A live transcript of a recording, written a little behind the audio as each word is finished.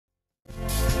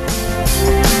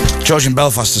George in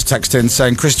Belfast has texted in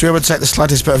saying, Chris, do you ever take the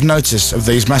slightest bit of notice of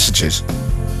these messages?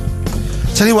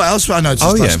 Tell you what else I noticed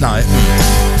last night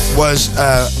was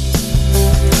I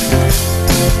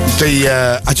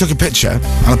took a picture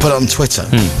and I put it on Twitter,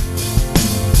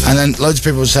 and then loads of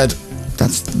people said,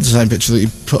 that's the same picture that you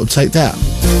put up, take that,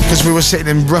 because we were sitting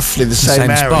in roughly the same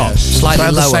area, spot, slightly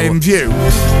lower, the same view.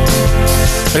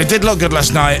 But it did look good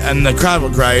last night, and the crowd were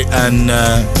great. And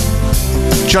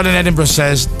John in Edinburgh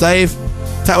says, Dave,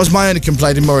 that was my only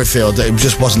complaint in Murrayfield, that it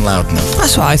just wasn't loud enough.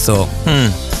 That's what I thought.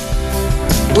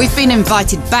 We've been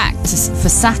invited back for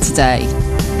Saturday.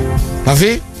 Have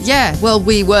you? Yeah, well,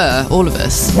 we were, all of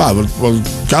us. Right, we'll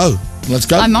go. Let's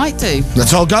go. I might do.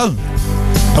 Let's all go.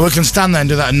 And we can stand there and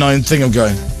do that annoying thing of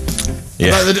going.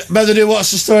 Yeah. Better do What's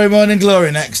the Story Morning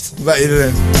Glory next. I bet you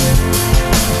do.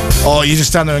 Or you just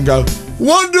stand there and go,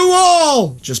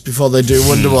 Wonderwall! Just before they do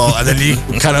Wonderwall, and then you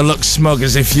kind of look smug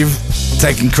as if you've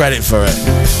taken credit for it.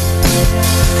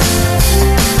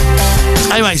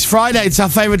 Anyway, it's Friday. It's our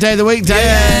favourite day of the week, Dave.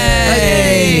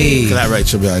 Yay! Look at that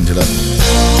Rachel behind you, look.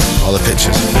 All the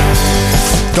pictures.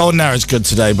 Golden hour is good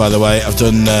today, by the way. I've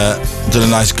done a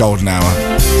nice golden hour.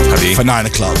 Have you? For 9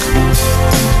 o'clock.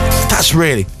 That's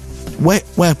really... We're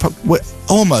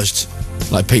almost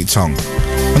like Pete Tong.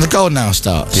 When the golden hour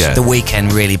starts. Yeah. The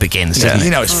weekend really begins, doesn't it?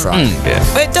 You know it's Friday. Yeah.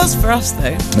 But it does for us,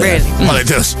 though. Really. Well, it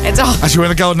does. It does. Actually, when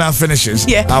the golden hour finishes,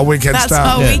 our weekend That's starts.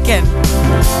 our weekend.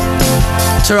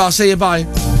 So I'll see you, bye. 2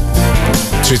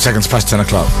 seconds past 10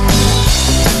 o'clock.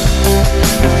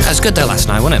 That was good though last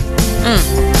night, wasn't it?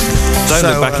 Don't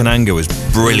Look Back in Anger was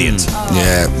brilliant.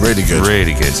 Yeah, really good.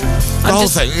 Really good. The whole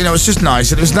thing, you know, it's just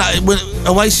nice. It was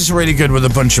Oasis are really good with a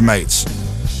bunch of mates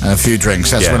and a few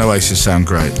drinks. That's when Oasis sound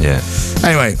great. Yeah.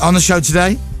 Anyway, on the show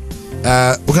today,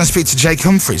 we're going to speak to Jake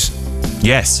Humphries,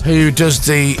 Yes. who does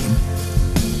the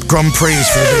Grand Prix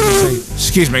for the BBC.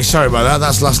 Excuse me, sorry about that.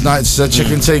 That's last night's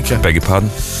chicken tikka. Beg your pardon.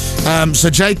 So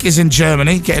Jake is in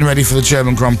Germany, getting ready for the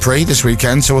German Grand Prix this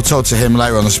weekend, so we'll talk to him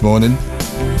later on this morning.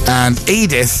 And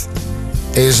Edith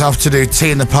is off to do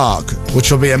Tea in the Park,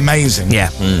 which will be amazing. Yeah.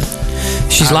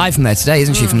 She's live from there today,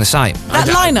 isn't she, from the site? That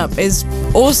lineup is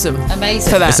awesome.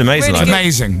 Amazing. For that. It's amazing. Really lineup.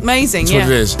 Amazing. Amazing, That's what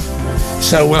it is.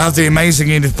 So we'll have the amazing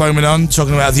Edith Bowman on,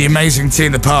 talking about the amazing Tea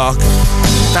in the Park.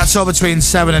 That's all between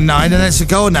 7 and 9, and then it's a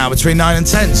gold now between 9 and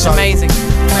 10. So, Amazing.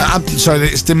 sorry,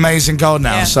 it's the amazing gold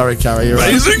now. Yeah. Sorry, Carrie, you're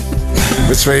Amazing. right.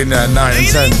 Between 9 and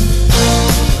 10.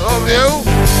 Love you.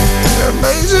 You're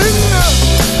amazing.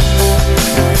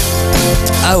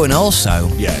 Oh, and also,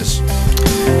 Yes.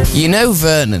 you know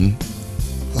Vernon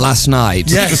last night?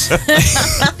 Yes.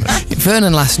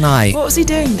 Vernon last night, What was he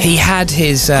doing? he had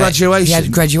his... Graduation. He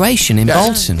had graduation in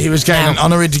Bolton. He was getting an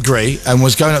honorary degree and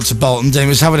was going up to Bolton, and he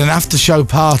was having an after-show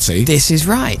party This is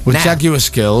right. with Now- Jaguar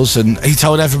Skills, and he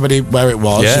told everybody where it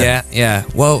was. Yeah. Yeah.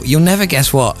 Well, you'll never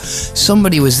guess what.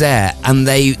 Somebody was there and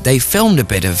they filmed a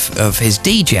bit of his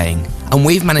DJing, and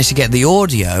we've managed to get the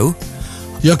audio.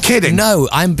 You're kidding? No,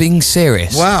 I'm being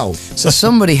serious. Wow. So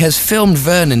somebody has filmed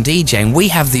Vernon DJing. We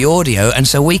have the audio, and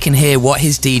so we can hear what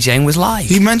his DJing was like.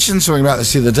 You mentioned something about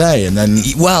this the other day, and then...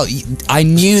 Well, I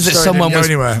knew that Story someone didn't go was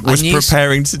anywhere. I Was knew-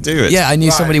 preparing to do it. Yeah, I knew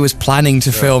Right. somebody was planning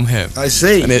to film him. I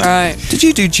see. And it- Right. Did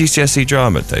you do GCSE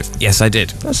drama, Dave? Yes, I did.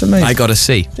 That's amazing. I got a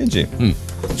C. Did you?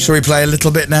 Shall we play a little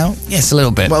bit now? Yes, a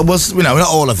little bit. Well, not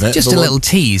all of it. Just but a little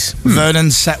tease.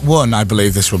 Vernon set 1, I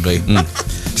believe this will be.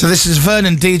 So this is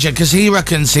Vernon DJ, because he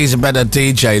reckons he's a better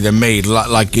DJ than me,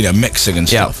 like you know, mixing and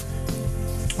Yeah. stuff.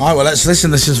 All right, well, let's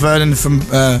listen. This is Vernon from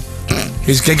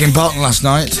his gig in Bolton last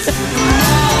night.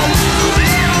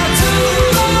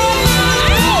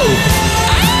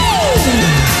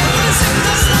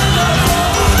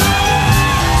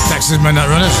 Texas Midnight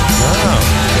Runners.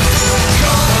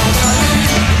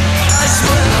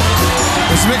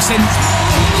 It's mixing.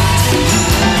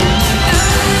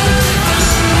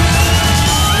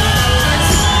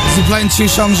 Is he playing 2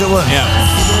 songs at once?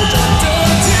 Yeah.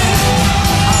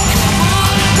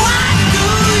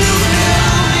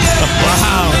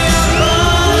 Wow.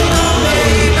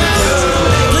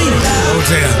 Oh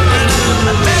dear.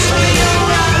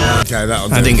 Okay, that'll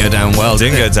do. That didn't go down well.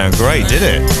 Didn't go down great, did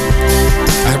it?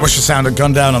 I wish the sound had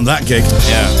gone down on that gig.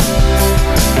 Yeah.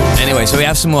 Anyway, so we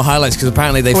have some more highlights because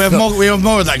apparently they We have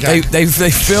more of that gig. They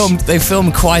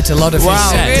filmed quite a lot of Wow, his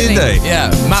set. did they? Yeah,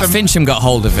 Matt Fincham got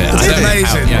hold of it. I It's don't know how,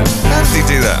 amazing. yeah. How did he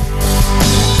do that?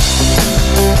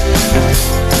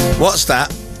 What's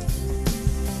that?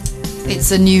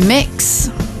 It's a new mix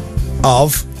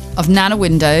Of? of Nana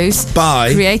Windows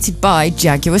By? created by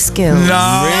Jaguar Skills.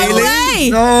 No. Really?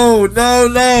 No.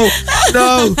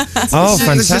 Oh, This is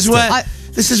fantastic. where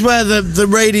This is where the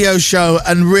radio show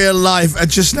and real life are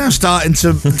just now starting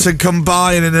to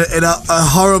combine in a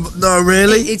horrible... No,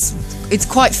 really? It's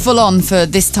quite full on for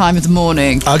this time of the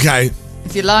morning. Okay.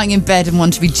 If you're lying in bed and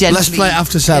want to be gently... Let's play it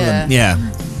after 7. Yeah.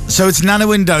 So it's Nana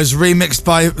Windows remixed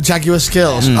by Jaguar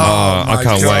Skills. Oh, I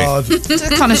can't wait. It's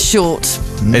a kind of short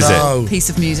Is it? piece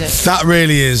of music. That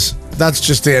really is. That's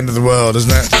just the end of the world,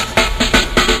 isn't it?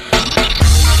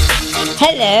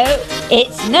 Hello,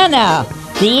 it's Nana,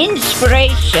 the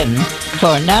inspiration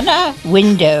for Nana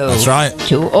Windows. That's right.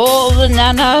 To all the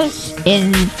nanas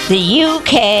in the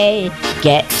UK,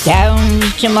 get down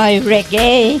to my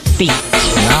reggae beat.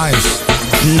 Nice.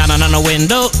 Na na na na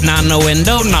window, na na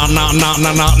window, na na na na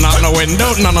na na na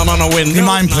window, na na na na window. You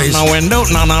mind, please? Na window,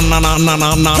 na na na na na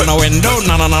na na na window,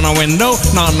 na na na na window,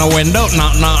 na na window,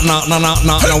 na na na na na na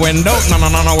na window, na na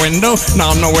na na window,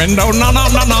 na na window, na na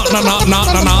na na na na na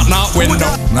na na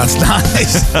window. That's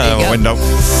nice. Window.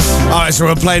 All right, so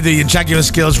we'll play the Jaguar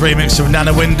Skills remix of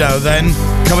Nana Window then,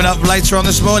 coming up later on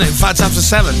this morning. In fact, after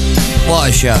 7. What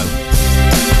a show.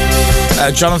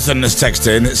 Jonathan has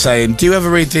texted in saying, do you ever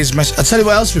read these messages? I'll tell you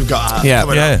what else we've got. Yeah,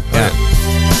 coming up.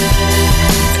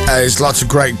 There's lots of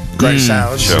great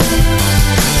sounds. Sure.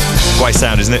 Great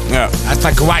sound, isn't it? Yeah, that's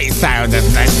a great sound,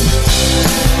 isn't it?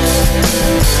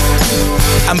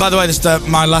 And by the way, this is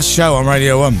my last show on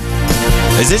Radio 1.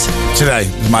 Is it? Today,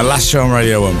 my last show on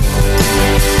Radio 1.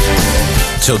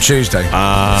 Till Tuesday.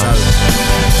 My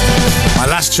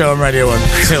last show on Radio 1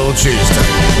 till Tuesday.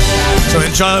 So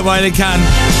enjoy it while you can.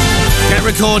 Get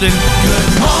recording.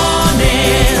 Good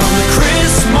morning from the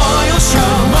Chris Moyles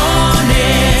Show.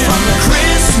 Morning from the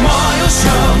Chris Moyles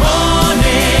Show.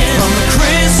 Morning from the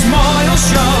Chris Moyles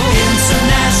Show.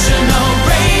 International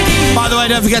Radio. By the way,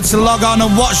 don't forget to log on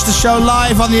and watch the show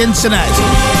live on the internet.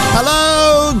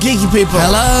 Hello, geeky people.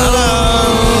 Hello.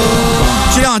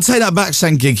 Do you know, I'll take that back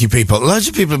saying geeky people. Loads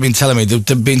of people have been telling me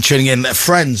they've been tuning in, their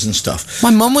friends and stuff. My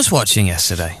mum was watching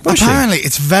yesterday. Apparently,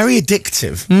 it's very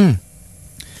addictive.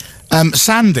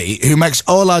 Sandy, who makes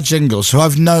all our jingles, who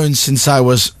I've known since I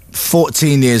was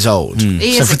 14 years old.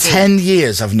 He So is for a geek. 10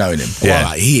 years I've known him. Yeah. All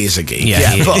right, he is a geek.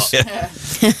 Yeah, he but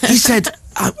he said,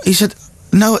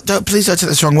 no, please don't take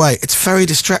this the wrong way. It's very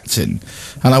distracting.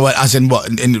 And I went, as in what?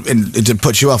 It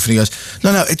put you off? And he goes,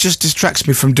 no, it just distracts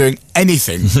me from doing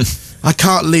anything. I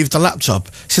can't leave the laptop.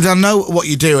 He said, I know what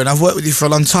you do, and I've worked with you for a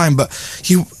long time, but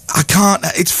I can't.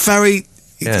 It's very...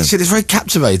 Yeah. He said it's very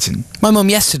captivating. My mum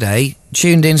yesterday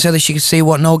tuned in so that she could see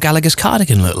what Noel Gallagher's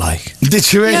cardigan looked like. Did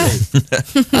she really?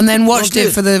 And then watched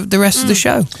it for the rest of the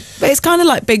show. But it's kind of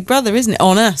like Big Brother, isn't it?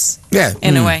 On us, Yeah.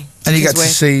 in a way. And you Which get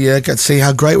is to weird. see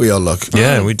how great we all look.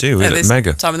 Yeah, we do. We At look this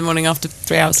mega. time of the morning after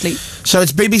 3 hours sleep. So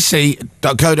it's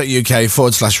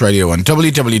bbc.co.uk/radio 1,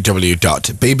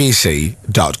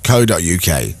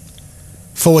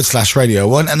 www.bbc.co.uk/radio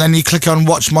 1, and then you click on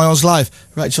Watch Moyles Live.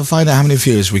 Rachel, find out how many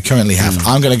viewers we currently have.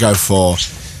 I'm going to go for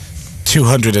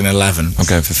 211. I'm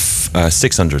going for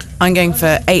 600. I'm going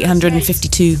for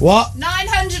 852. What?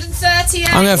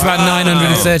 938. I'm going for about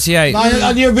 938.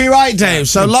 And you'll be right, Dave.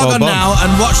 So log on now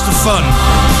and watch the fun.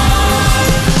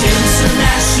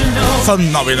 International.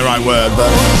 Fun not being the right word,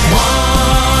 but...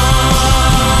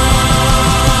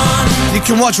 You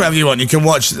can watch whatever you want. You can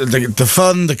watch the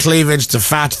fun, the cleavage, the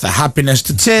fat, the happiness,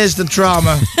 the tears, the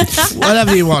drama,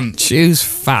 whatever you want. Choose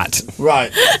fat. Right.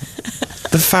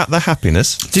 The fat, the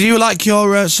happiness. Did you like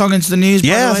your song Into the News?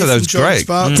 Yeah, by the way, I thought that was from Jordin great.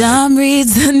 Sparks? Dom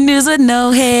reads the news with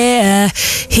no hair.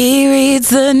 He reads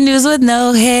the news with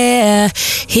no hair.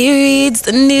 He reads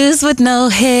the news with no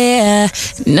hair.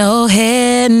 No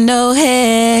hair, no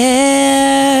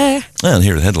hair. And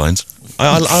here are the headlines.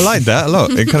 I like that a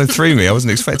lot. It kind of threw me. I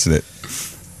wasn't expecting it.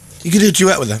 You could do a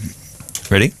duet with them.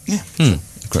 Ready? Yeah.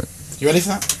 Great. You ready for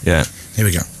that? Yeah. Here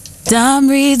we go. Dom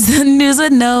reads the news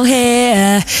with no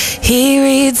hair. He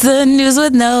reads the news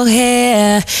with no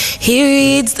hair. He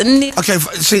reads the news. Okay,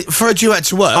 see, for a duet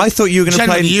to work, I thought you were going to play...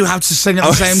 generally you have to sing at the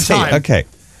I same see. time. Okay.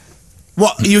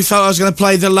 What, you thought I was going to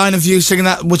play the line of you singing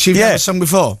that, which you've never sung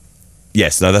before?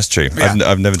 Yes, no, that's true. Yeah.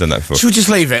 I've never done that before. Should we just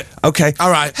leave it? Okay. All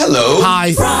right. Hello.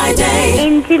 Hi. Friday.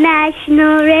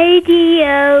 International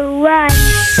Radio 1.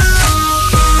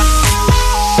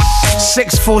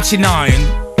 6:49.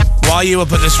 Why are you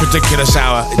up at this ridiculous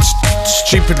hour? It's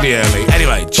stupidly early.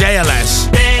 Anyway, JLS.